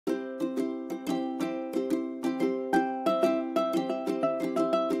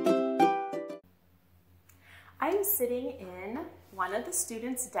sitting in one of the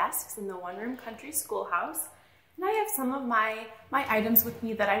students' desks in the one-room country schoolhouse, and I have some of my items with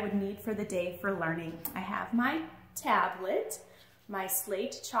me that I would need for the day for learning. I have my tablet, my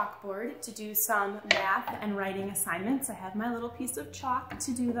slate chalkboard to do some math and writing assignments. I have my little piece of chalk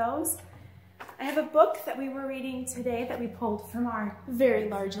to do those. I have a book that we were reading today that we pulled from our very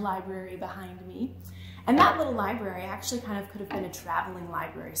large library behind me. And that little library actually kind of could have been a traveling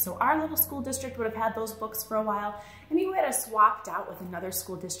library. So our little school district would have had those books for a while, and we would have swapped out with another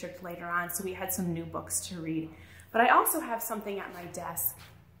school district later on, so we had some new books to read. But I also have something at my desk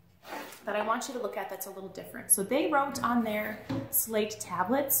that I want you to look at that's a little different. So they wrote on their slate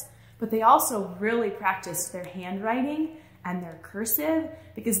tablets, but they also really practiced their handwriting and their cursive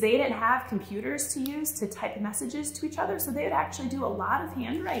because they didn't have computers to use to type messages to each other, so they would actually do a lot of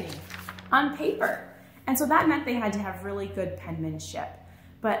handwriting on paper. And so that meant they had to have really good penmanship.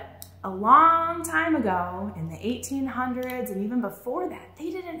 But a long time ago, in the 1800s and even before that,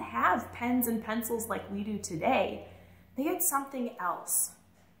 they didn't have pens and pencils like we do today. They had something else.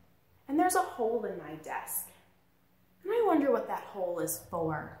 And there's a hole in my desk. And I wonder what that hole is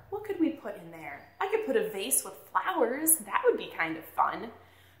for. What could we put in there? I could put a vase with flowers. That would be kind of fun.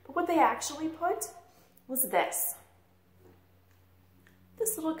 But what they actually put was this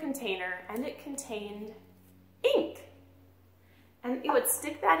little container, and it contained ink. And it would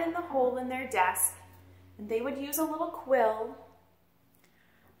stick that in the hole in their desk, and they would use a little quill,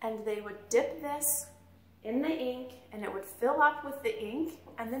 and they would dip this in the ink, and it would fill up with the ink,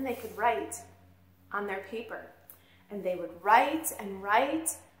 and then they could write on their paper. And they would write and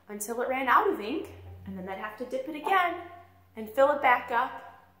write until it ran out of ink, and then they'd have to dip it again and fill it back up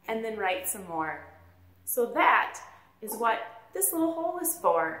and then write some more. So that is what this little hole is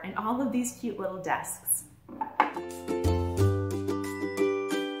for, and all of these cute little desks.